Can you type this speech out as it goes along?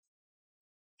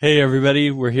Hey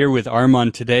everybody, we're here with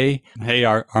Armand today. Hey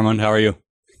Armand, how are you?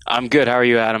 I'm good. How are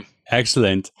you, Adam?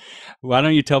 Excellent. Why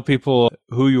don't you tell people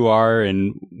who you are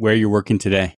and where you're working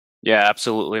today? Yeah,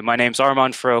 absolutely. My name's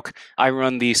Armand Froke. I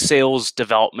run the sales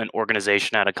development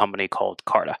organization at a company called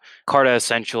Carta. Carta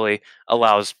essentially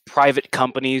allows private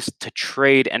companies to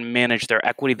trade and manage their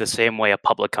equity the same way a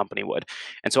public company would.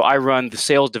 And so I run the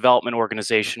sales development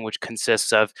organization, which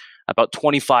consists of about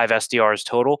 25 SDRs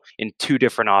total in two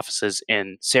different offices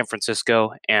in San Francisco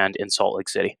and in Salt Lake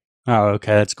City. Oh,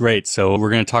 okay, that's great. So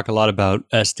we're going to talk a lot about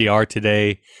SDR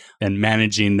today and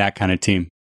managing that kind of team.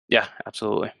 Yeah,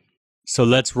 absolutely. So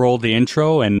let's roll the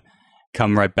intro and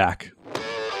come right back.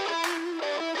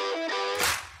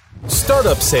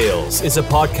 Startup Sales is a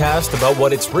podcast about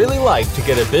what it's really like to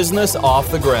get a business off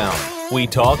the ground. We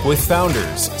talk with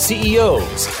founders,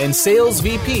 CEOs, and sales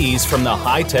VPs from the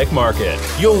high-tech market.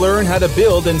 You'll learn how to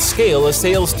build and scale a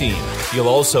sales team. You'll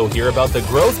also hear about the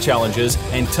growth challenges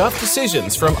and tough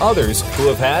decisions from others who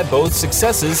have had both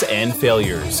successes and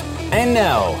failures. And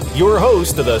now, your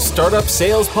host of the Startup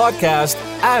Sales Podcast,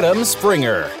 Adam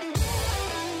Springer.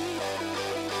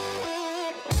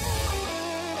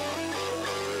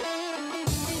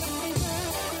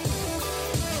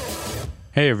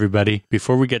 Hey everybody,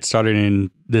 before we get started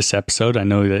in this episode, I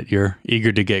know that you're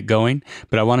eager to get going,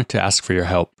 but I wanted to ask for your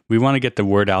help. We want to get the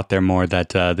word out there more that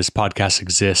this podcast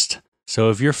exists. So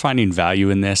if you're finding value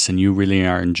in this and you really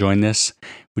are enjoying this,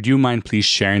 would you mind please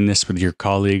sharing this with your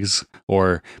colleagues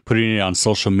or putting it on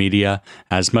social media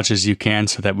as much as you can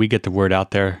so that we get the word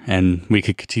out there and we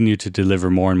could continue to deliver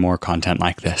more and more content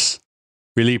like this?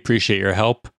 Really appreciate your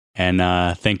help and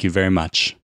thank you very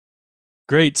much.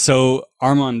 Great. So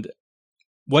Armand,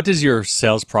 what does your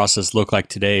sales process look like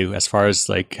today as far as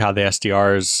like how the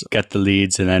SDRs get the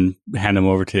leads and then hand them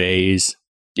over to the AEs?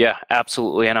 Yeah,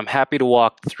 absolutely. And I'm happy to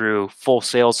walk through full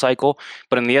sales cycle,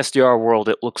 but in the SDR world,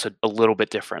 it looks a little bit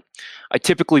different. I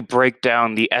typically break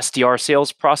down the SDR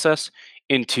sales process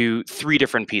into three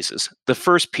different pieces. The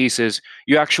first piece is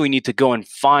you actually need to go and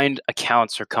find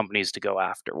accounts or companies to go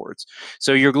afterwards.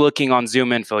 So you're looking on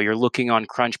ZoomInfo, you're looking on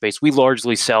Crunchbase. We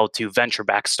largely sell to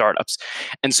venture-backed startups.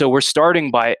 And so we're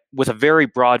starting with a very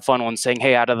broad funnel and saying,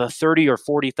 hey, out of the 30 or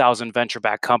 40,000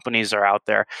 venture-backed companies are out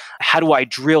there, how do I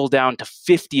drill down to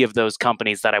 50 of those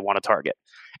companies that I want to target?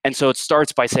 And so it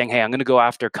starts by saying, hey, I'm going to go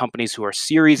after companies who are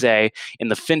Series A in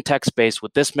the fintech space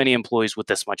with this many employees with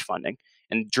this much funding,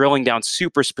 and drilling down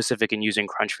super specific and using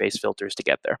Crunchbase filters to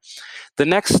get there. The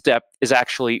next step is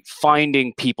actually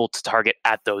finding people to target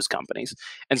at those companies.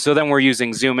 And so then we're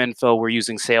using ZoomInfo, we're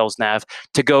using SalesNav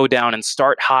to go down and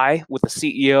start high with the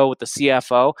CEO, with the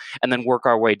CFO, and then work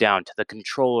our way down to the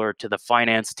controller, to the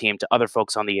finance team, to other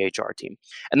folks on the HR team.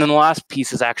 And then the last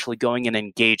piece is actually going and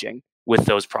engaging with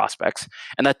those prospects.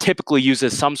 And that typically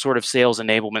uses some sort of sales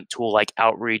enablement tool like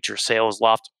Outreach or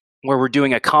SalesLoft, where we're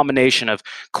doing a combination of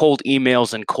cold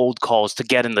emails and cold calls to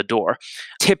get in the door.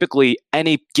 Typically,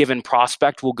 any given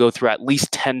prospect will go through at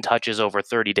least 10 touches over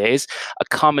 30 days, a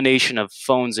combination of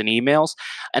phones and emails.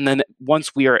 And then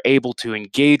once we are able to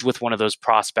engage with one of those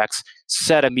prospects,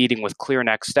 set a meeting with clear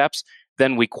next steps,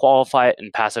 then we qualify it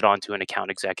and pass it on to an account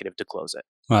executive to close it.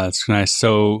 Wow, that's nice.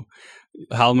 So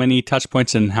how many touch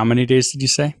points and how many days did you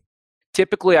say?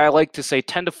 Typically, I like to say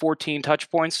 10 to 14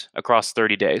 touch points across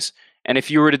 30 days. And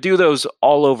if you were to do those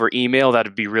all over email, that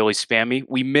would be really spammy.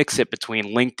 We mix it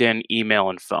between LinkedIn, email,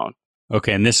 and phone.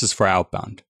 Okay, and this is for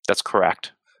outbound. That's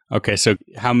correct. Okay, so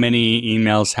how many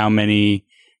emails, how many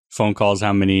phone calls,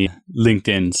 how many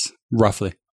LinkedIns,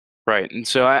 roughly? Right. And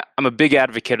so I'm a big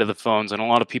advocate of the phones, and a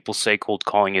lot of people say cold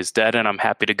calling is dead, and I'm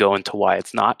happy to go into why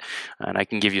it's not. And I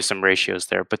can give you some ratios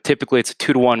there. But typically it's a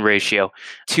 2-to-1 ratio,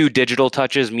 2 digital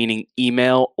touches, meaning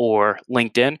email or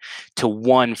LinkedIn, to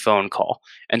 1 phone call.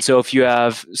 And so if you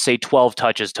have, say, 12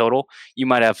 touches total, you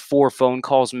might have 4 phone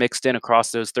calls mixed in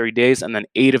across those 30 days, and then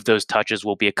 8 of those touches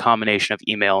will be a combination of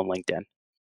email and LinkedIn.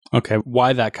 Okay,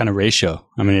 why that kind of ratio?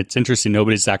 I mean, it's interesting.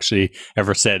 Nobody's actually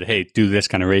ever said, hey, do this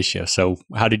kind of ratio. So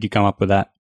how did you come up with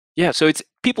that? Yeah, so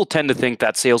people tend to think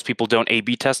that salespeople don't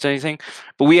A/B test anything,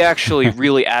 but we actually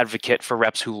really advocate for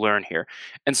reps who learn here.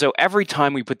 And so every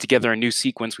time we put together a new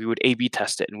sequence, we would A/B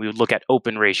test it, and we would look at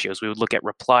open ratios, we would look at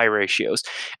reply ratios.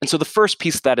 And so the first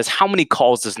piece of that is how many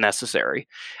calls is necessary.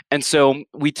 And so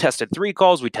we tested 3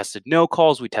 calls, we tested no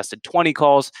calls, we tested 20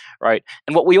 calls, right?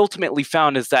 And what we ultimately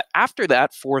found is that after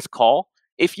that 4th call,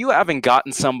 if you haven't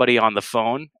gotten somebody on the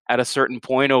phone at a certain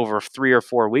point over 3 or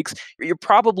 4 weeks, you're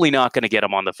probably not going to get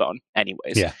them on the phone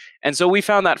anyways. Yeah. And so we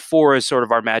found that 4 is sort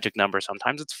of our magic number.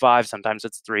 Sometimes it's 5, sometimes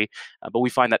it's 3, but we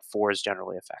find that 4 is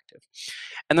generally effective.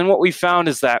 And then what we found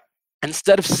is that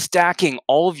Instead of stacking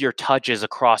all of your touches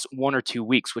across 1 or 2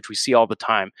 weeks, which we see all the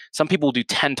time, some people will do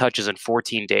 10 touches in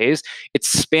 14 days.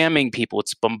 It's spamming people,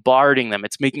 it's bombarding them,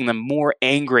 it's making them more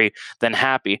angry than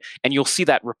happy. And you'll see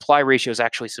that reply ratios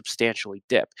actually substantially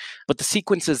dip. But the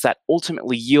sequences that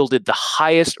ultimately yielded the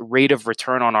highest rate of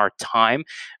return on our time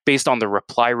based on the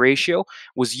reply ratio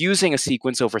was using a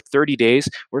sequence over 30 days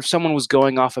where if someone was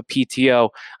going off a PTO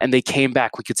and they came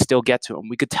back, we could still get to them.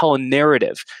 We could tell a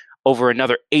narrative over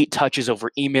another 8 touches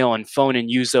over email and phone and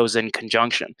use those in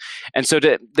conjunction. And so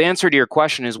the answer to your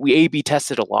question is we A/B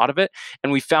tested a lot of it,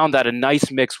 and we found that a nice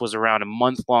mix was around a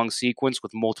month-long sequence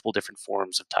with multiple different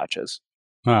forms of touches.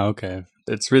 Wow, okay.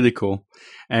 That's really cool.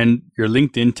 And your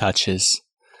LinkedIn touches,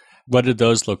 what do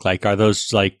those look like? Are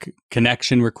those like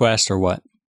connection requests or what?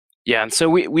 Yeah, and so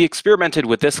we experimented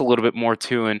with this a little bit more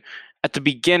too. And at the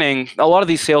beginning, a lot of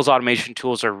these sales automation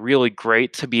tools are really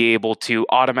great to be able to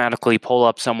automatically pull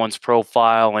up someone's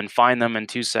profile and find them in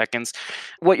 2 seconds.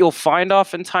 What you'll find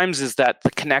oftentimes is that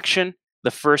the connection, the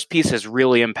first piece, is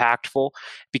really impactful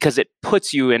because it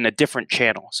puts you in a different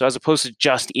channel. So as opposed to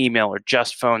just email or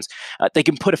just phones, they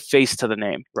can put a face to the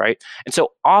name, right? And so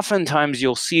oftentimes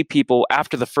you'll see people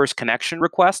after the first connection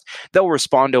request, they'll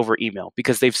respond over email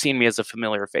because they've seen me as a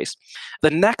familiar face. The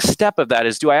next step of that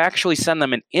is, do I actually send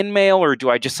them an in-mail or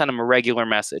do I just send them a regular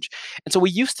message? And so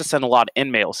we used to send a lot of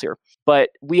in-mails here, but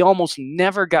we almost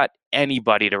never got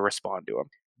anybody to respond to them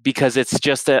because it's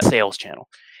just a sales channel.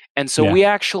 And so we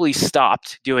actually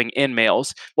stopped doing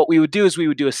in-mails. What we would do is we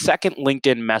would do a second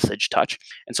LinkedIn message touch.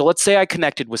 And so let's say I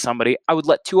connected with somebody, I would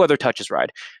let 2 other touches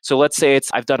ride. So let's say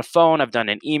I've done a phone, I've done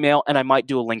an email, and I might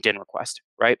do a LinkedIn request,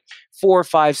 right? 4,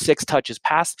 5, 6 touches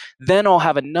pass. Then I'll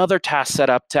have another task set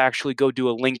up to actually go do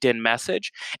a LinkedIn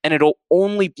message, and it'll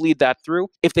only bleed that through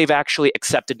if they've actually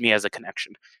accepted me as a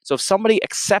connection. So if somebody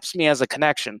accepts me as a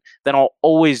connection, then I'll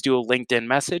always do a LinkedIn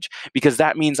message because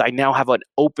that means I now have an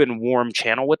open, warm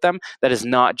channel with them that is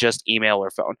not just email or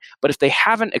phone. But if they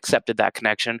haven't accepted that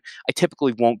connection, I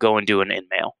typically won't go and do an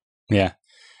in-mail. Yeah.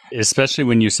 Especially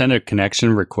when you send a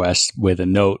connection request with a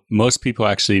note, most people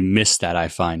actually miss that, I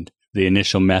find, the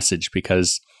initial message,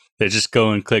 because they just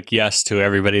go and click yes to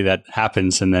everybody that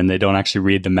happens and then they don't actually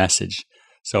read the message.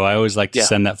 So I always like to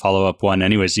send that follow-up one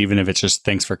anyways, even if it's just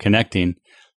thanks for connecting,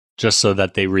 just so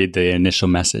that they read the initial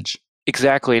message.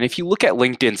 Exactly. And if you look at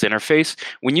LinkedIn's interface,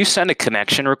 when you send a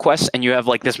connection request and you have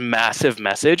like this massive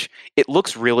message, it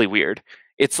looks really weird.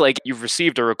 It's like you've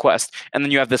received a request and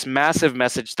then you have this massive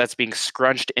message that's being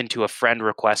scrunched into a friend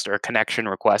request or a connection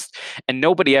request, and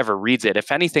nobody ever reads it.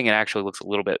 If anything, it actually looks a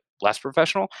little bit less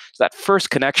professional. So that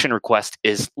first connection request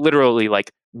is literally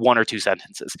like 1 or 2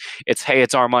 sentences. It's, hey,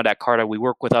 it's Armand at Carta. We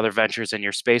work with other ventures in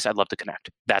your space. I'd love to connect.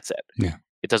 That's it. Yeah.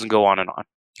 It doesn't go on and on.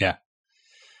 Yeah.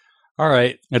 All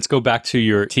right. Let's go back to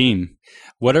your team.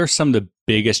 What are some of the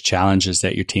biggest challenges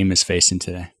that your team is facing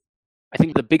today? I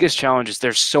think the biggest challenge is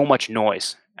there's so much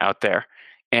noise out there,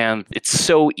 and it's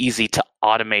so easy to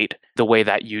automate the way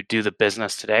that you do the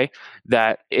business today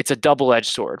that it's a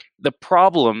double-edged sword. The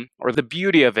problem, or the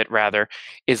beauty of it rather,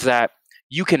 is that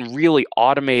you can really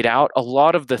automate out a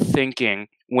lot of the thinking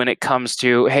when it comes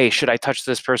to, hey, should I touch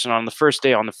this person on the first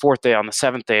day, on the 4th day, on the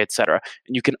 7th day, et cetera?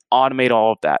 And you can automate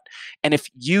all of that. And if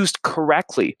used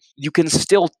correctly, you can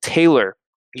still tailor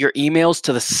your emails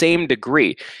to the same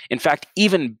degree. In fact,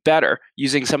 even better,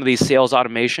 using some of these sales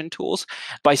automation tools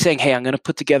by saying, hey, I'm going to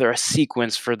put together a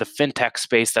sequence for the fintech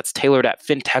space that's tailored at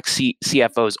fintech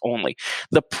CFOs only.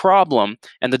 The problem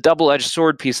and the double-edged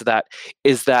sword piece of that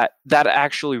is that that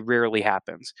actually rarely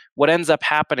happens. What ends up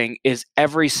happening is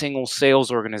every single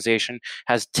sales organization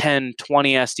has 10,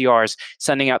 20 SDRs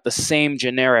sending out the same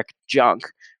generic junk,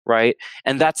 right?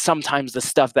 And that's sometimes the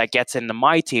stuff that gets into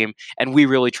my team, and we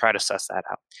really try to suss that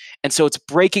out. And so it's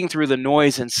breaking through the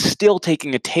noise and still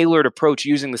taking a tailored approach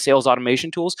using the sales automation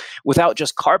tools without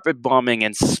just carpet bombing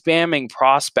and spamming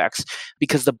prospects,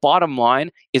 because the bottom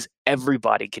line is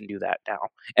everybody can do that now.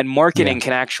 And marketing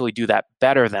can actually do that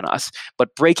better than us.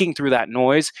 But breaking through that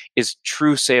noise is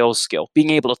true sales skill.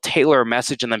 Being able to tailor a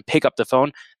message and then pick up the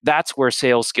phone, that's where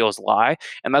sales skills lie.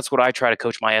 And that's what I try to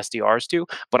coach my SDRs to.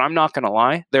 But I'm not going to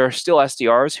lie, there are still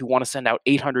SDRs who want to send out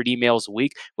 800 emails a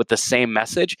week with the same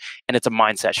message, and it's a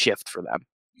mindset shift for them.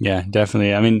 Yeah,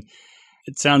 definitely. I mean,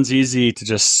 it sounds easy to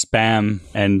just spam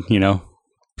and,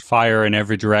 fire in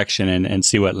every direction and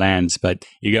see what lands, but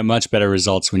you get much better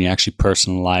results when you actually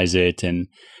personalize it and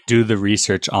do the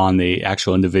research on the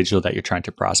actual individual that you're trying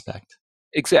to prospect.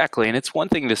 Exactly. And it's one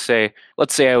thing to say,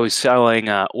 let's say I was selling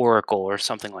Oracle or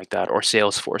something like that, or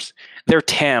Salesforce. Their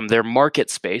TAM, their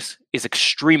market space, is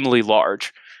extremely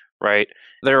large, right?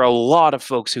 There are a lot of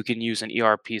folks who can use an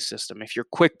ERP system. If you're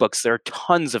QuickBooks, there are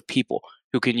tons of people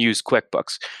who can use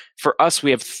QuickBooks. For us,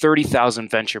 we have 30,000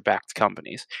 venture-backed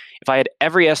companies. If I had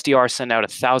every SDR send out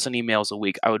 1,000 emails a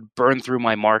week, I would burn through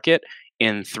my market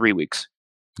in 3 weeks.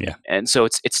 Yeah. And so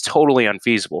it's totally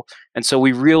unfeasible. And so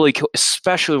we really,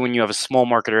 especially when you have a small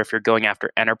marketer, if you're going after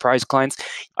enterprise clients,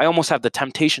 I almost have the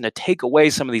temptation to take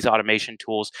away some of these automation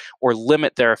tools or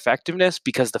limit their effectiveness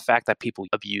because of the fact that people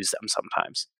abuse them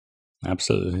sometimes.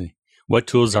 Absolutely. What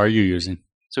tools are you using?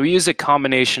 So we use a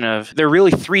combination of, there are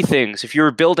really three things. If you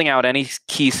were building out any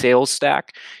key sales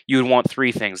stack, you would want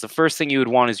three things. The first thing you would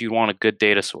want is you'd want a good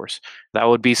data source. That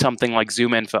would be something like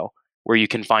ZoomInfo, where you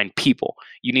can find people.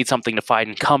 You need something to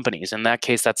find companies. In that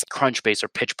case, that's Crunchbase or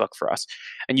PitchBook for us.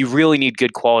 And you really need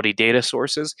good quality data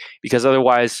sources because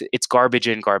otherwise it's garbage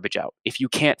in, garbage out. If you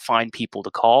can't find people to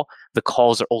call, the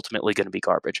calls are ultimately going to be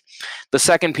garbage. The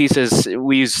second piece is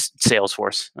we use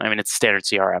Salesforce. I mean, it's standard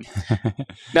CRM.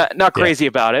 Not crazy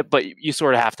about it, but you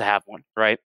sort of have to have one,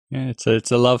 right? Yeah,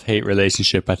 it's a love-hate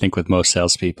relationship, I think, with most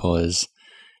salespeople. Is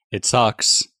it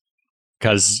sucks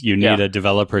because you need a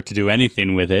developer to do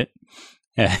anything with it,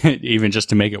 even just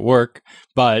to make it work.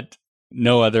 But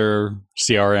no other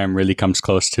CRM really comes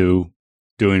close to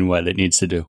doing what it needs to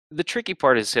do. The tricky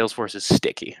part is Salesforce is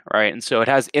sticky, right? And so it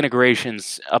has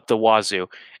integrations up the wazoo.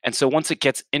 And so once it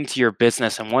gets into your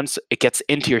business and once it gets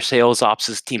into your sales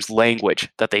ops team's language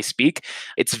that they speak,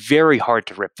 it's very hard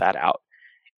to rip that out.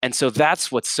 And so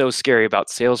that's what's so scary about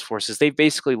Salesforce is they've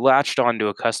basically latched onto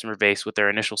a customer base with their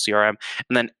initial CRM,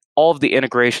 and then all of the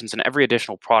integrations and every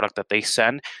additional product that they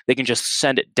send, they can just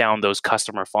send it down those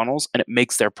customer funnels, and it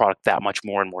makes their product that much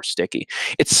more and more sticky.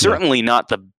 It's certainly not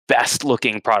the best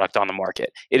looking product on the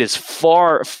market. It is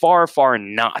far, far, far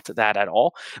not that at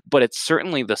all, but it's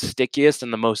certainly the stickiest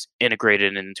and the most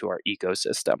integrated into our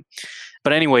ecosystem.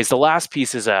 But anyways, the last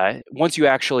piece is once you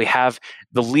actually have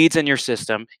the leads in your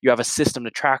system, you have a system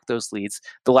to track those leads.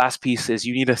 The last piece is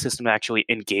you need a system to actually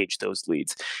engage those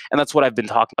leads. And that's what I've been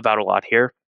talking about a lot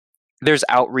here. There's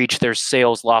Outreach, there's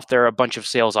SalesLoft, there are a bunch of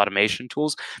sales automation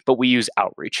tools, but we use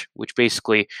Outreach, which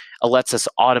basically lets us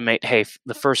automate, hey,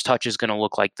 the first touch is going to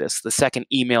look like this. The second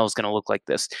email is going to look like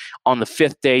this. On the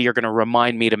fifth day, you're going to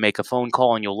remind me to make a phone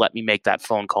call, and you'll let me make that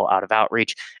phone call out of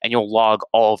Outreach, and you'll log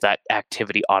all of that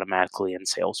activity automatically in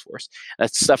Salesforce.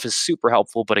 That stuff is super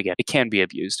helpful, but again, it can be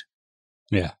abused.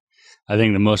 Yeah. I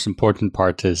think the most important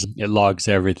part is it logs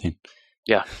everything.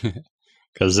 Yeah.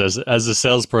 Because as a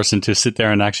salesperson, to sit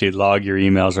there and actually log your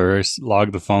emails or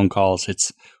log the phone calls,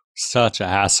 it's such a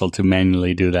hassle to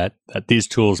manually do that these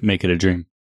tools make it a dream.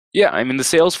 Yeah, I mean, the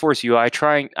Salesforce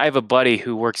UI, I have a buddy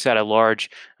who works at a large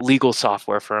legal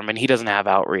software firm, and he doesn't have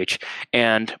Outreach.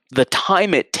 And the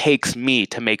time it takes me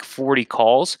to make 40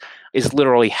 calls is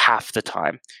literally half the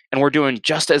time. And we're doing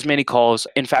just as many calls.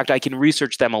 In fact, I can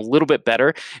research them a little bit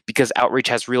better because Outreach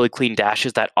has really clean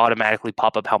dashes that automatically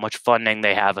pop up how much funding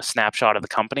they have, a snapshot of the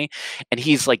company. And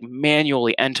he's like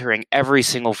manually entering every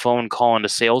single phone call into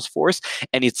Salesforce.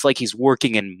 And it's like he's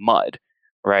working in mud,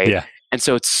 right? Yeah. And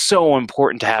so it's so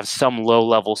important to have some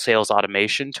low-level sales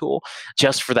automation tool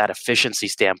just for that efficiency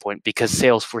standpoint because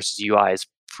Salesforce's UI is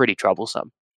pretty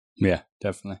troublesome. Yeah,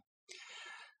 definitely.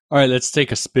 All right, let's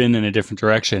take a spin in a different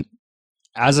direction.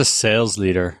 As a sales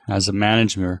leader, as a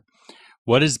manager,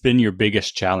 what has been your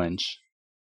biggest challenge?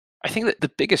 I think that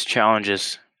the biggest challenge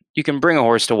is you can bring a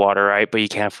horse to water, right? But you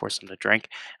can't force them to drink.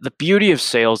 The beauty of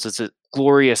sales is a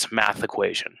glorious math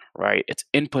equation, right? It's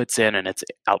inputs in and it's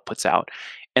outputs out.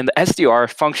 And the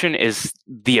SDR function is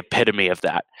the epitome of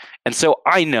that. And so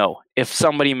I know if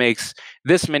somebody makes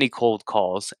this many cold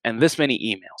calls and this many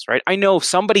emails, right? I know if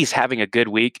somebody's having a good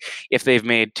week if they've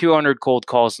made 200 cold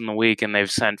calls in the week and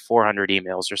they've sent 400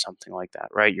 emails or something like that,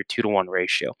 right? Your 2-to-1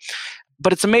 ratio.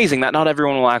 But it's amazing that not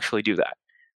everyone will actually do that,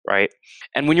 right?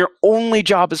 And when your only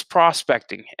job is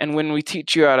prospecting, and when we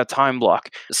teach you how to time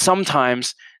block,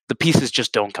 sometimes the pieces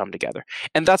just don't come together.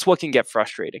 And that's what can get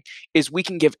frustrating, is we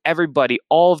can give everybody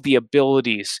all of the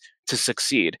abilities to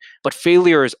succeed, but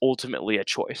failure is ultimately a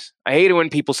choice. I hate it when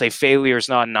people say failure is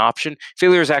not an option.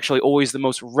 Failure is actually always the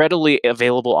most readily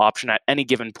available option at any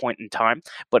given point in time,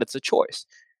 but it's a choice.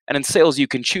 And in sales, you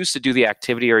can choose to do the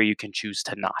activity or you can choose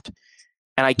to not.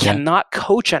 And I cannot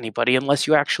coach anybody unless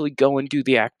you actually go and do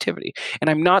the activity. And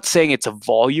I'm not saying it's a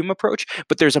volume approach,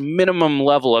 but there's a minimum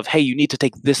level of, hey, you need to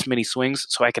take this many swings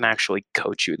so I can actually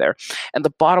coach you there. And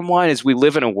the bottom line is we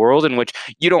live in a world in which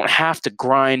you don't have to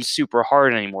grind super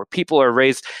hard anymore. People are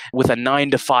raised with a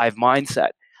 9-to-5 mindset.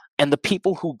 And the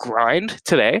people who grind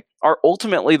today are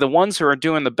ultimately the ones who are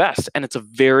doing the best. And it's a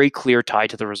very clear tie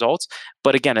to the results.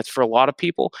 But again, it's for a lot of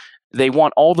people, They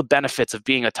want all the benefits of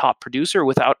being a top producer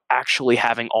without actually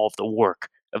having all of the work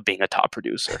of being a top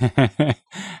producer.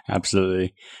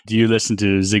 Absolutely. Do you listen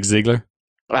to Zig Ziglar?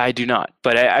 I do not,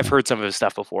 but I've heard some of his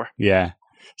stuff before. Yeah.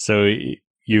 So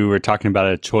you were talking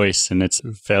about a choice, and it's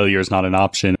failure is not an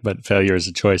option, but failure is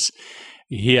a choice.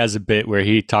 He has a bit where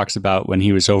he talks about when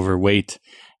he was overweight,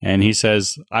 and he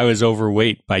says, I was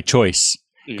overweight by choice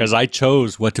because I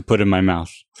chose what to put in my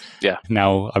mouth. Yeah.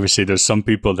 Now, obviously, there's some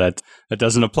people that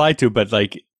doesn't apply to, but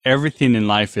like everything in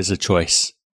life is a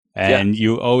choice, and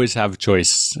you always have a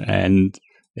choice, and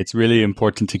it's really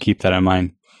important to keep that in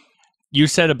mind. You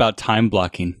said about time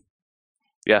blocking.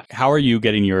 Yeah. How are you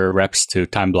getting your reps to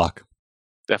time block?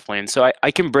 Definitely. And so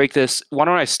I can break this. Why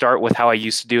don't I start with how I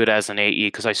used to do it as an AE?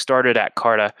 Because I started at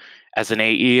Carta as an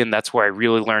AE, and that's where I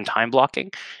really learned time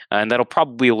blocking. And that'll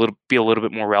probably be a little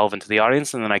bit more relevant to the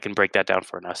audience, and then I can break that down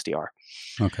for an SDR.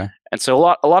 Okay. And so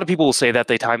a lot of people will say that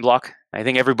they time block. I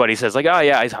think everybody says like, oh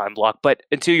yeah, I time block. But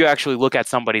until you actually look at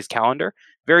somebody's calendar,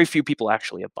 very few people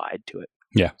actually abide to it.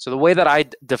 Yeah. So the way that I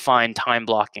define time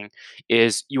blocking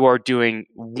is you are doing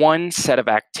one set of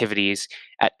activities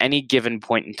at any given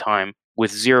point in time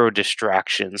with zero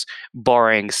distractions,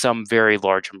 barring some very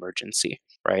large emergency,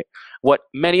 right? What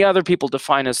many other people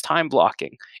define as time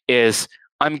blocking is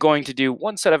I'm going to do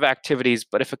one set of activities,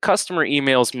 but if a customer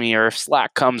emails me or if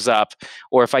Slack comes up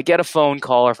or if I get a phone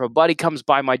call or if a buddy comes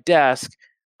by my desk,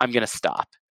 I'm going to stop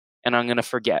and I'm going to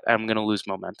forget. I'm going to lose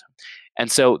momentum. And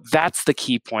so that's the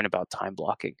key point about time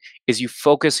blocking is you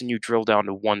focus and you drill down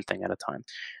to one thing at a time.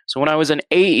 So when I was an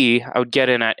AE, I would get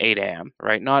in at 8 a.m.,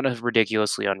 right? Not a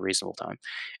ridiculously unreasonable time.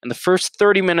 And the first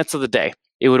 30 minutes of the day,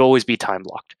 it would always be time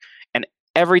blocked. And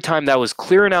every time that was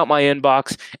clearing out my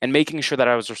inbox and making sure that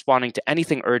I was responding to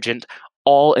anything urgent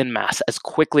all en masse as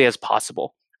quickly as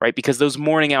possible, right? Because those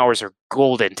morning hours are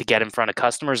golden to get in front of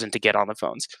customers and to get on the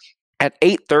phones. At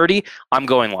 8:30, I'm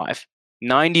going live.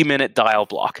 90-minute dial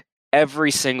block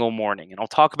every single morning. And I'll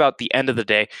talk about the end of the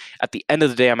day. At the end of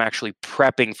the day, I'm actually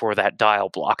prepping for that dial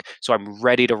block. So I'm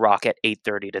ready to rock at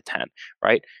 8:30 to 10,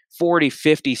 right? 40,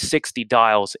 50, 60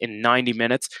 dials in 90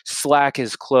 minutes. Slack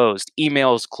is closed.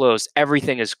 Email is closed.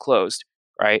 Everything is closed,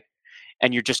 right?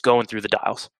 And you're just going through the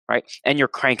dials, right? And you're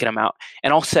cranking them out.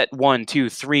 And I'll set 1, 2,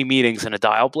 3 meetings in a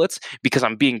dial blitz because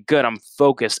I'm being good, I'm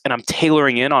focused, and I'm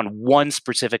tailoring in on one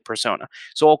specific persona.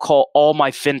 So I'll call all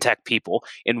my fintech people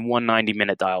in one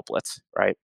 90-minute dial blitz,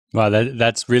 right? Wow,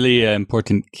 that's really an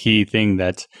important key thing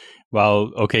that, well,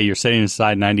 okay, you're setting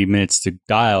aside 90 minutes to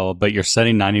dial, but you're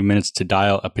setting 90 minutes to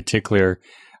dial a particular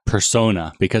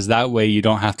persona, because that way you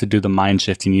don't have to do the mind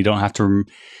shifting. You don't have to,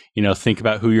 think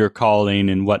about who you're calling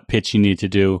and what pitch you need to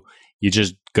do. You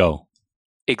just go.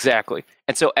 Exactly.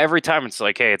 And so every time it's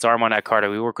like, hey, it's Armand at Carta.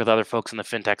 We work with other folks in the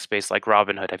fintech space like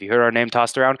Robinhood. Have you heard our name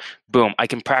tossed around? Boom. I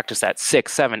can practice that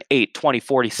 6, 7, 8, 20,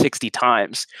 40, 60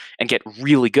 times and get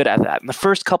really good at that. And the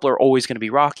first couple are always going to be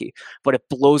rocky, but it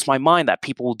blows my mind that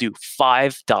people will do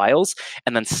 5 dials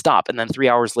and then stop. And then 3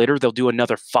 hours later, they'll do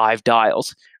another 5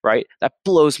 dials, right? That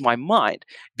blows my mind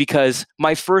because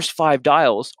my first 5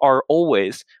 dials are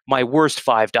always my worst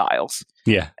 5 dials.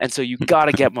 Yeah. And so you got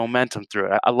to get momentum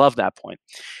through it. I love that point.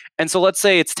 And so let's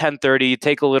say it's 10:30, you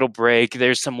take a little break,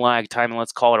 there's some lag time, and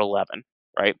let's call it 11,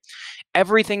 right?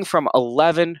 Everything from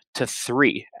 11 to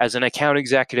 3 as an account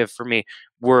executive for me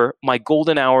were my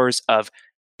golden hours of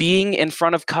being in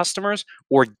front of customers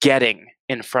or getting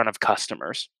in front of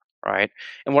customers, right?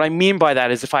 And what I mean by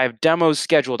that is if I have demos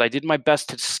scheduled, I did my best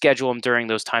to schedule them during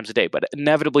those times of day, but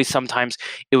inevitably sometimes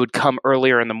it would come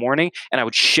earlier in the morning and I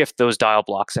would shift those dial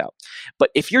blocks out. But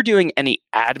if you're doing any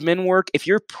admin work, if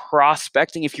you're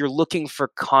prospecting, if you're looking for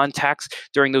contacts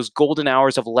during those golden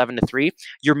hours of 11 to 3,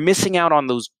 you're missing out on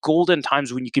those golden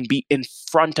times when you can be in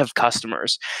front of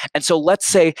customers. And so let's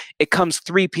say it comes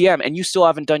 3 p.m. and you still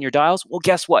haven't done your dials. Well,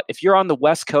 guess what? If you're on the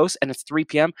West Coast and it's 3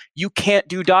 p.m., you can't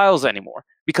do dials anymore,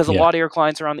 because a lot of your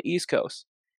clients are on the East Coast.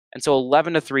 And so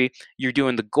 11 to 3, you're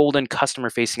doing the golden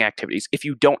customer-facing activities. If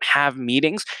you don't have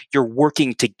meetings, you're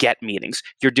working to get meetings.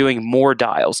 You're doing more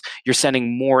dials. You're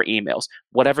sending more emails.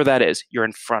 Whatever that is, you're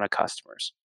in front of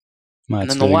customers. And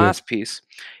then the last piece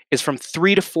is from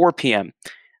 3 to 4 p.m.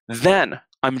 Then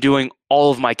I'm doing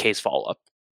all of my case follow-up.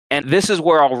 And this is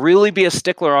where I'll really be a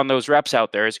stickler on those reps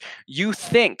out there is you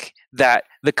think that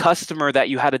the customer that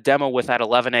you had a demo with at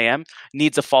 11 a.m.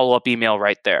 needs a follow-up email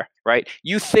right there, right?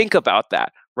 You think about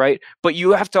that, right? But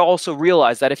you have to also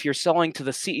realize that if you're selling to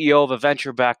the CEO of a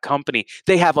venture-backed company,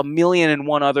 they have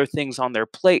 1,000,001 other things on their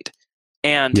plate.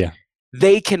 And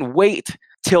they can wait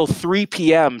till 3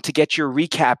 p.m. to get your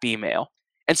recap email.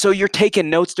 And so you're taking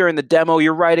notes during the demo,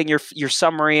 you're writing your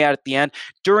summary at the end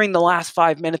during the last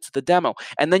 5 minutes of the demo,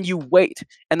 and then you wait.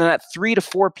 And then at 3 to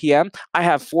 4 p.m., I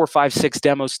have 4, 5, 6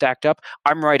 demos stacked up.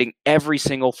 I'm writing every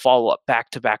single follow-up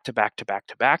back to back to back to back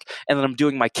to back, and then I'm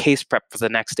doing my case prep for the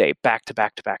next day back to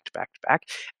back to back to back to back.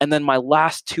 And then my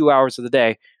last 2 hours of the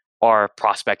day are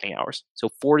prospecting hours. So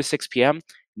 4 to 6 p.m.,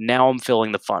 now I'm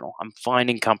filling the funnel. I'm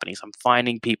finding companies. I'm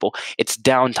finding people. It's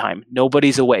downtime.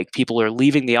 Nobody's awake. People are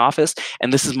leaving the office.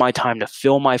 And this is my time to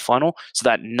fill my funnel so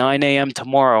that 9 a.m.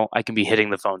 tomorrow, I can be hitting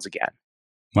the phones again.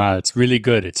 Wow, it's really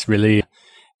good. It's really,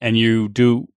 and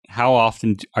how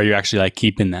often are you actually like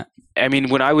keeping that? I mean,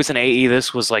 when I was an AE,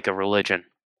 this was like a religion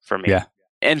for me. Yeah.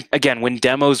 And again, when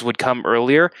demos would come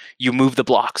earlier, you move the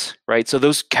blocks, right? So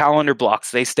those calendar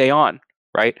blocks, they stay on,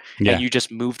 right? Yeah. And you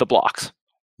just move the blocks.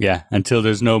 Yeah, until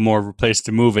there's no more place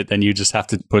to move it, then you just have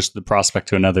to push the prospect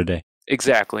to another day.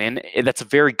 Exactly. And that's a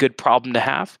very good problem to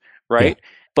have, right? Yeah.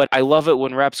 But I love it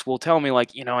when reps will tell me, like,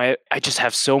 I just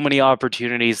have so many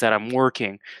opportunities that I'm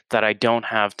working that I don't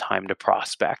have time to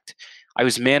prospect. I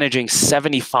was managing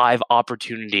 75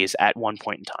 opportunities at one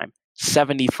point in time,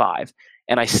 75.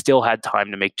 And I still had time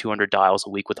to make 200 dials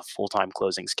a week with a full-time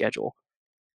closing schedule.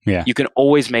 Yeah. You can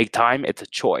always make time. It's a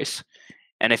choice.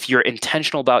 And if you're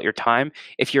intentional about your time,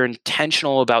 if you're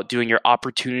intentional about doing your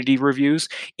opportunity reviews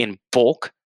in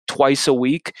bulk, twice a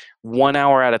week, 1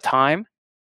 hour at a time,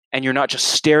 and you're not just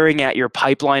staring at your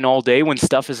pipeline all day when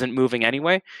stuff isn't moving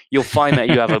anyway, you'll find that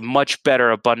you have a much better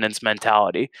abundance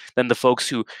mentality than the folks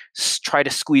who try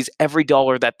to squeeze every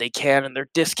dollar that they can, and they're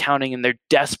discounting and they're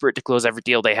desperate to close every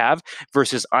deal they have,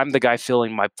 versus I'm the guy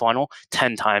filling my funnel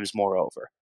 10 times more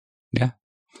over. Yeah.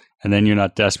 And then you're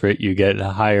not desperate. You get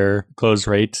higher close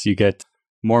rates. You get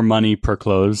more money per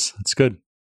close. It's good.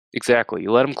 Exactly.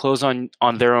 You let them close on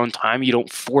their own time. You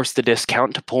don't force the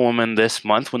discount to pull them in this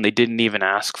month when they didn't even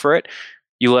ask for it.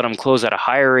 You let them close at a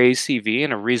higher ACV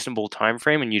in a reasonable time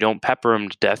frame, and you don't pepper them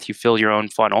to death. You fill your own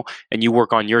funnel, and you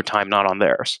work on your time, not on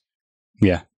theirs.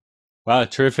 Yeah. Wow,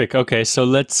 terrific. Okay, so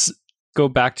let's go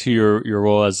back to your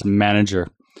role as manager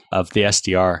of the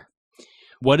SDR.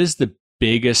 What is the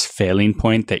biggest failing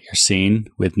point that you're seeing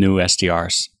with new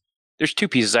SDRs? There's two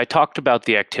pieces. I talked about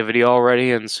the activity already,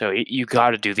 and so you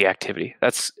got to do the activity.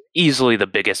 That's easily the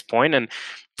biggest point, and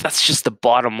that's just the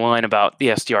bottom line about the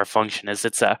SDR function is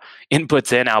it's a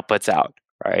inputs in, outputs out,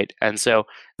 right? And so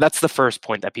that's the first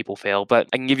point that people fail, but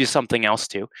I can give you something else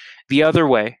too. The other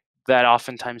way that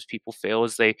oftentimes people fail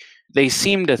is they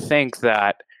seem to think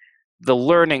that the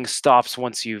learning stops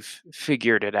once you've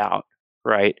figured it out,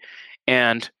 right?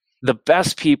 And the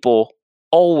best people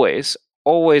always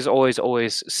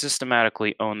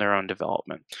systematically own their own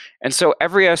development. And so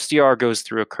every SDR goes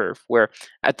through a curve where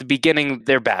at the beginning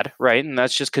they're bad, right? And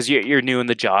that's just because you're new in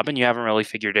the job and you haven't really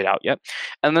figured it out yet.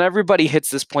 And then everybody hits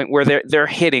this point where they're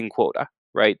hitting quota,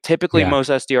 right? Typically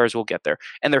most SDRs will get there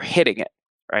and they're hitting it,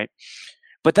 right?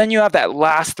 But then you have that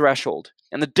last threshold.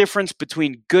 And the difference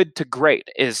between good to great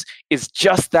is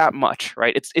just that much,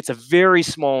 right? It's a very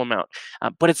small amount,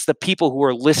 but it's the people who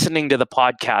are listening to the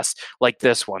podcasts like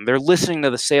this one. They're listening to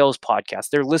the sales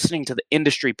podcast. They're listening to the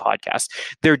industry podcast.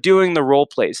 They're doing the role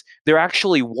plays. They're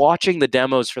actually watching the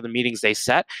demos for the meetings they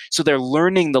set. So they're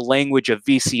learning the language of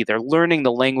VC. They're learning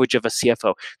the language of a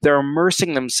CFO. They're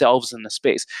immersing themselves in the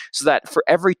space so that for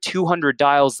every 200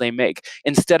 dials they make,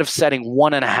 instead of setting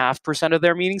 1.5% of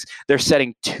their meetings, they're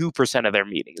setting 2% of their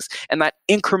meetings. And that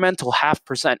incremental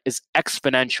 0.5% is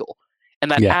exponential. And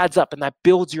that adds up and that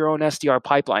builds your own SDR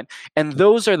pipeline. And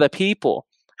those are the people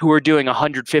who are doing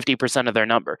 150% of their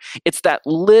number. It's that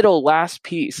little last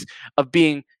piece of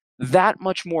being that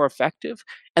much more effective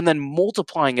and then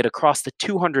multiplying it across the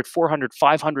 200, 400,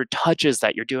 500 touches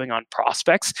that you're doing on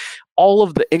prospects. All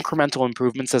of the incremental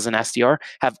improvements as an SDR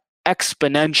have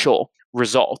exponential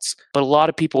results. But a lot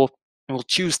of people will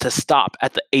choose to stop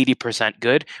at the 80%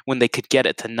 good when they could get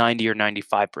it to 90 or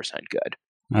 95% good.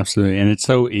 Absolutely. And it's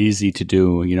so easy to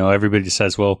do. You know, everybody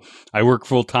says, well, I work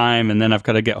full time and then I've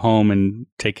got to get home and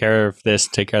take care of this,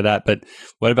 take care of that. But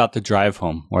what about the drive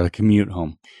home or the commute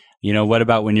home? You know, what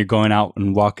about when you're going out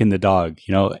and walking the dog?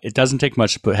 You know, it doesn't take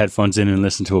much to put headphones in and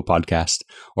listen to a podcast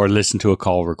or listen to a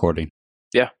call recording.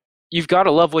 Yeah. You've got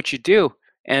to love what you do.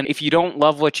 And if you don't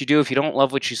love what you do, if you don't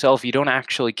love what you sell, if you don't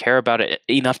actually care about it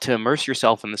enough to immerse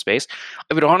yourself in the space,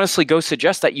 I would honestly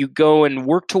suggest that you go and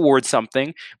work towards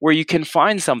something where you can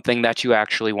find something that you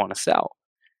actually want to sell.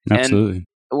 Absolutely. And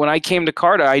when I came to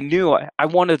Carta, I knew I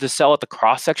wanted to sell at the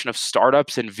cross section of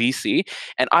startups and VC,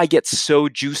 and I get so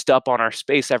juiced up on our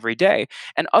space every day.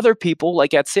 And other people,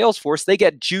 like at Salesforce, they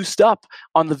get juiced up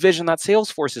on the vision that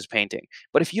Salesforce is painting.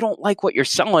 But if you don't like what you're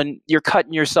selling, you're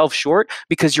cutting yourself short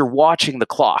because you're watching the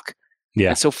clock. Yeah.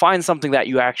 And so find something that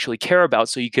you actually care about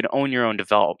so you can own your own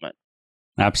development.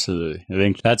 Absolutely. I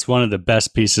think that's one of the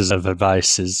best pieces of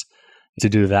advice is to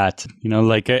do that.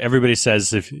 Like everybody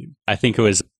says, I think it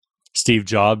was Steve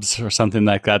Jobs or something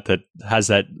like that has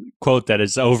that quote that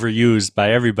is overused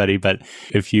by everybody. But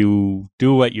if you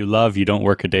do what you love, you don't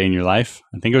work a day in your life.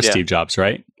 I think it was Steve Jobs,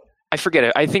 right? I forget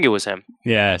it. I think it was him.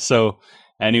 Yeah. So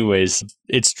anyways,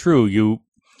 it's true.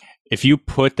 If you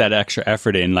put that extra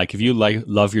effort in, like if you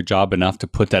love your job enough to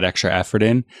put that extra effort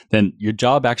in, then your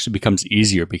job actually becomes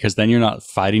easier because then you're not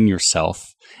fighting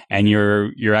yourself and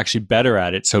you're actually better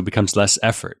at it. So it becomes less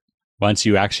effort once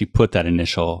you actually put that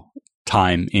initial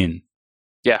time in.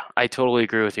 Yeah, I totally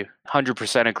agree with you.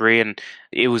 100% agree. And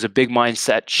it was a big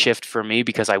mindset shift for me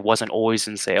because I wasn't always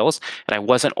in sales and I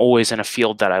wasn't always in a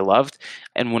field that I loved.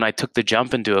 And when I took the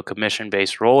jump into a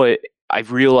commission-based role, I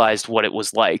realized what it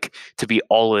was like to be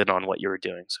all in on what you were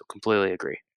doing. So completely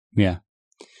agree. Yeah.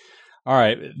 All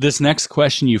right. This next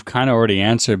question you've kind of already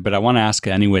answered, but I want to ask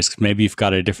it anyways because maybe you've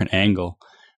got a different angle.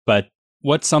 But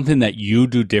what's something that you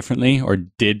do differently or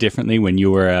did differently when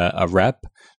you were a rep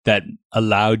that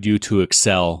allowed you to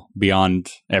excel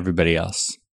beyond everybody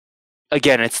else?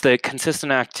 Again, it's the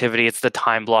consistent activity. It's the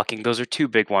time blocking. Those are two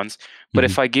big ones. But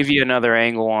if I give you another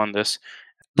angle on this,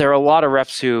 there are a lot of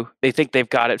reps who they think they've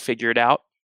got it figured out,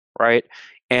 right?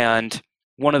 And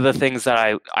one of the things that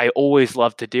I always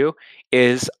love to do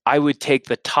is I would take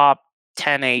the top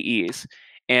 10 AEs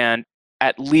and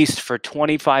at least for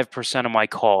 25% of my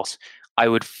calls, I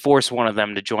would force one of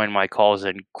them to join my calls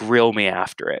and grill me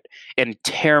after it and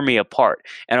tear me apart.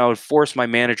 And I would force my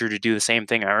manager to do the same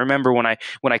thing. I remember when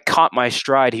I caught my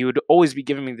stride, he would always be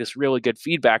giving me this really good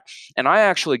feedback. And I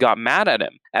actually got mad at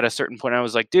him at a certain point. I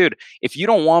was like, dude, if you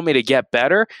don't want me to get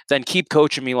better, then keep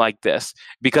coaching me like this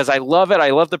because I love it.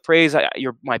 I love the praise.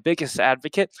 You're my biggest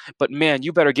advocate. But man,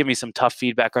 you better give me some tough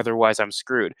feedback. Otherwise, I'm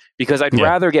screwed because I'd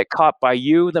rather get caught by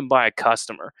you than by a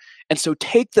customer. And so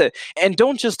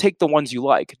don't just take the ones you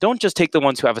like. Don't just take the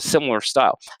ones who have a similar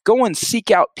style. Go and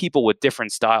seek out people with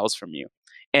different styles from you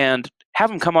and have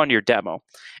them come on your demo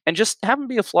and just have them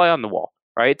be a fly on the wall,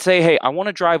 right? Say, hey, I want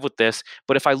to drive with this,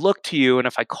 but if I look to you and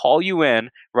if I call you in,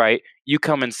 right, you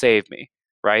come and save me.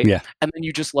 Right? Yeah. And then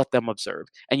you just let them observe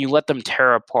and you let them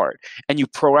tear apart and you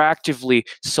proactively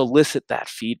solicit that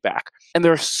feedback. And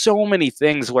there are so many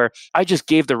things where I just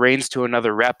gave the reins to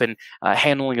another rep in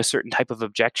handling a certain type of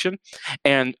objection.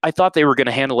 And I thought they were going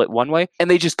to handle it one way and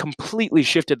they just completely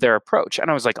shifted their approach. And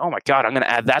I was like, oh my God, I'm going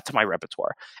to add that to my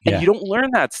repertoire. And you don't learn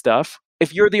that stuff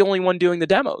if you're the only one doing the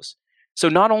demos. So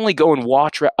not only go and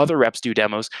watch other reps do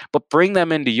demos, but bring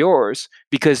them into yours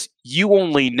because you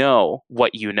only know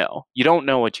what you know. You don't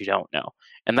know what you don't know.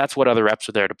 And that's what other reps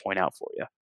are there to point out for you.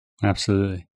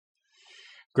 Absolutely.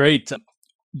 Great.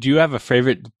 Do you have a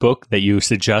favorite book that you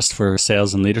suggest for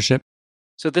sales and leadership?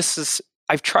 So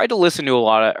I've tried to listen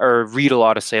to read a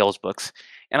lot of sales books.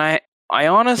 And I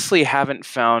honestly haven't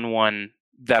found one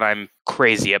that I'm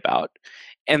crazy about.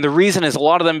 And the reason is a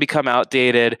lot of them become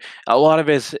outdated. A lot of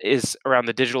it is around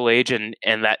the digital age and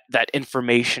that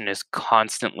information is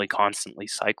constantly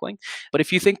cycling. But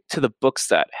if you think to the books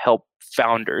that help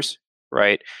founders,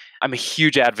 right? I'm a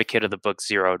huge advocate of the book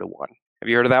 0 to 1. Have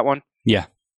you heard of that one? Yeah.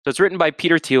 So it's written by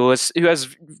Peter Thiel, who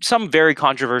has some very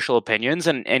controversial opinions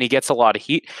and he gets a lot of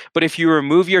heat. But if you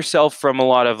remove yourself from a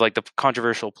lot of like the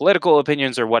controversial political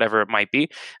opinions or whatever it might be,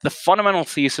 the fundamental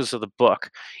thesis of the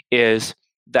book is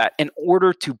that in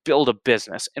order to build a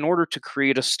business, in order to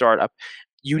create a startup,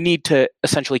 you need to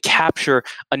essentially capture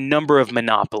a number of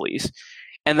monopolies.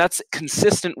 And that's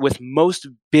consistent with most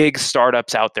big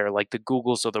startups out there, like the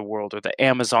Googles of the world or the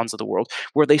Amazons of the world,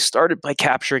 where they started by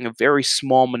capturing a very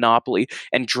small monopoly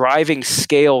and driving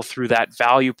scale through that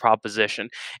value proposition.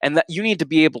 And that you need to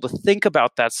be able to think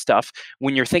about that stuff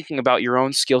when you're thinking about your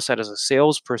own skill set as a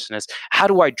salesperson is, how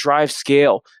do I drive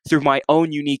scale through my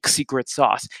own unique secret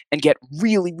sauce and get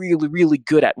really, really, really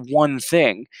good at one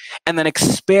thing and then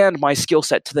expand my skill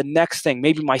set to the next thing?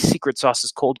 Maybe my secret sauce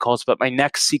is cold calls, but my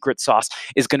next secret sauce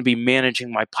is going to be managing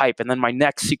my pipe. And then my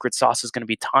next secret sauce is going to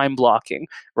be time blocking,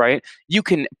 right? You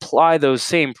can apply those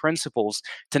same principles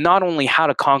to not only how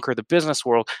to conquer the business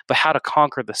world, but how to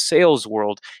conquer the sales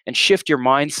world and shift your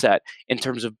mindset in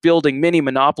terms of building mini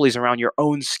monopolies around your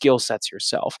own skill sets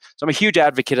yourself. So I'm a huge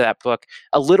advocate of that book,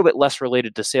 a little bit less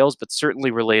related to sales, but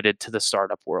certainly related to the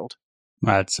startup world.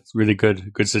 That's really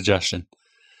good suggestion.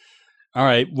 All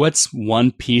right. What's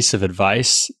one piece of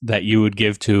advice that you would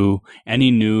give to any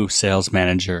new sales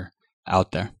manager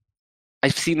out there?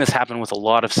 I've seen this happen with a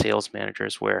lot of sales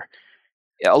managers where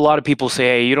a lot of people say,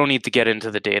 hey, you don't need to get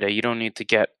into the data. You don't need to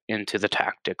get into the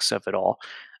tactics of it all.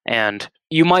 And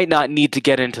you might not need to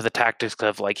get into the tactics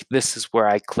of like, this is where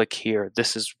I click here.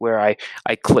 This is where I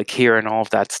click here and all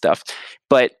of that stuff.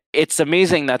 But it's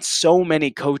amazing that so many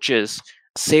coaches,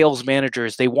 sales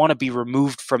managers, they want to be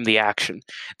removed from the action.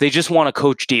 They just want to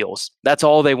coach deals. That's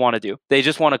all they want to do. They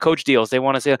just want to coach deals. They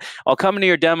want to say, I'll come into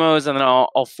your demos and then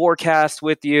I'll forecast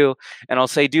with you and I'll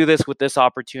say, do this with this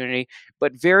opportunity.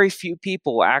 But very few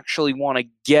people actually want to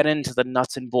get into the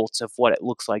nuts and bolts of what it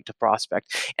looks like to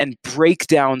prospect and break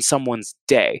down someone's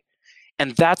day.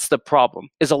 And that's the problem,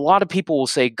 is a lot of people will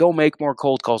say, go make more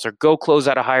cold calls or go close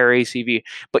at a higher ACV.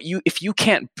 But if you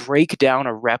can't break down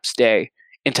a rep's day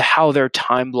into how they're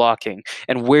time blocking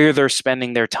and where they're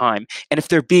spending their time, and if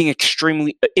they're being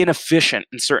extremely inefficient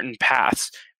in certain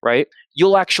paths, right,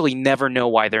 you'll actually never know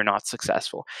why they're not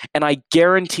successful. And I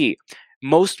guarantee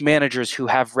most managers who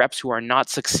have reps who are not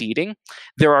succeeding,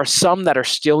 there are some that are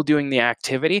still doing the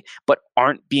activity but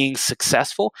aren't being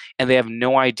successful, and they have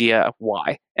no idea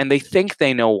why. And they think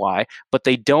they know why, but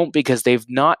they don't, because they've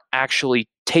not actually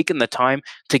taken the time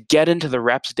to get into the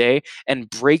rep's day and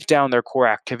break down their core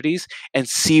activities and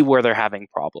see where they're having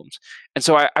problems. And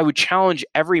so I would challenge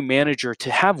every manager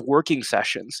to have working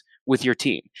sessions with your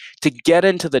team, to get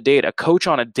into the data, coach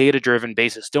on a data-driven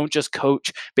basis. Don't just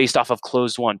coach based off of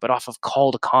closed won, but off of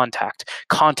call to contact,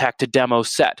 contact to demo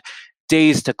set,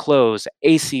 days to close,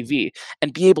 ACV,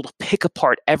 and be able to pick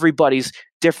apart everybody's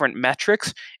different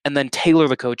metrics and then tailor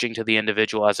the coaching to the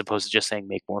individual as opposed to just saying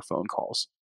make more phone calls.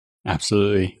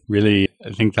 Absolutely. Really,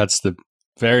 I think that's the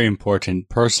very important.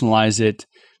 Personalize it.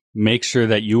 Make sure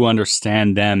that you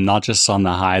understand them, not just on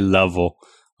the high level.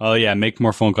 Oh yeah, make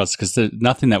more phone calls, because there's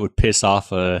nothing that would piss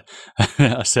off a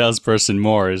salesperson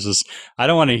more. Is just, I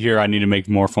don't want to hear I need to make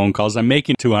more phone calls. I'm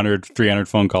making 200, 300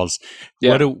 phone calls.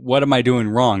 Yeah. What am I doing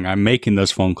wrong? I'm making those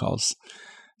phone calls.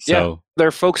 So yeah, there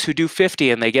are folks who do 50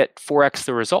 and they get 4x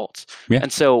the results. Yeah.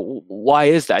 And so why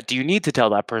is that? Do you need to tell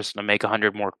that person to make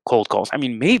 100 more cold calls? I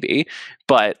mean, maybe,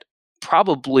 but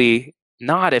probably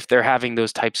not if they're having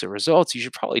those types of results. You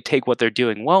should probably take what they're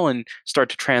doing well and start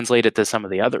to translate it to some of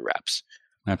the other reps.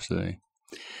 Absolutely.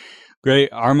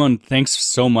 Great. Armand, thanks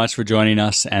so much for joining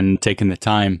us and taking the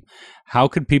time. How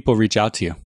could people reach out to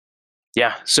you?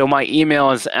 Yeah. So my email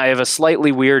is, I have a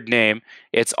slightly weird name.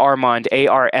 It's Armand,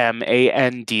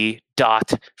 ARMAND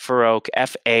 .Farrokh,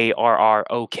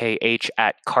 FARROKH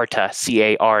 @Carta,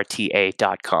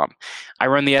 CARTA.com. I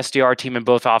run the SDR team in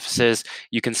both offices.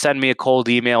 You can send me a cold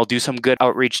email, do some good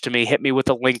outreach to me, hit me with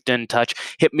a LinkedIn touch,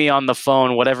 hit me on the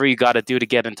phone, whatever you got to do to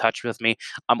get in touch with me.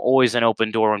 I'm always an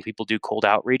open door when people do cold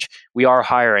outreach. We are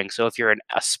hiring. So if you're an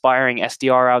aspiring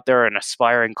SDR out there, an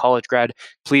aspiring college grad,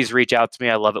 please reach out to me.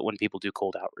 I love it when people do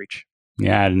cold outreach.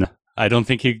 Yeah, and I don't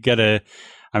think you get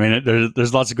I mean,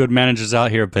 there's lots of good managers out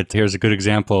here, but here's a good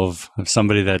example of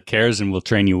somebody that cares and will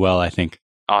train you well, I think.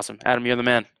 Awesome. Adam, you're the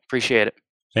man. Appreciate it.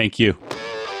 Thank you.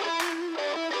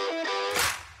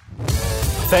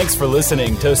 Thanks for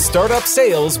listening to Startup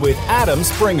Sales with Adam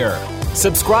Springer.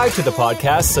 Subscribe to the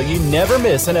podcast so you never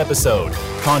miss an episode.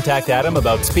 Contact Adam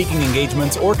about speaking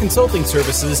engagements or consulting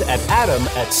services at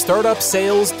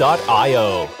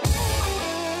adam@startupsales.io.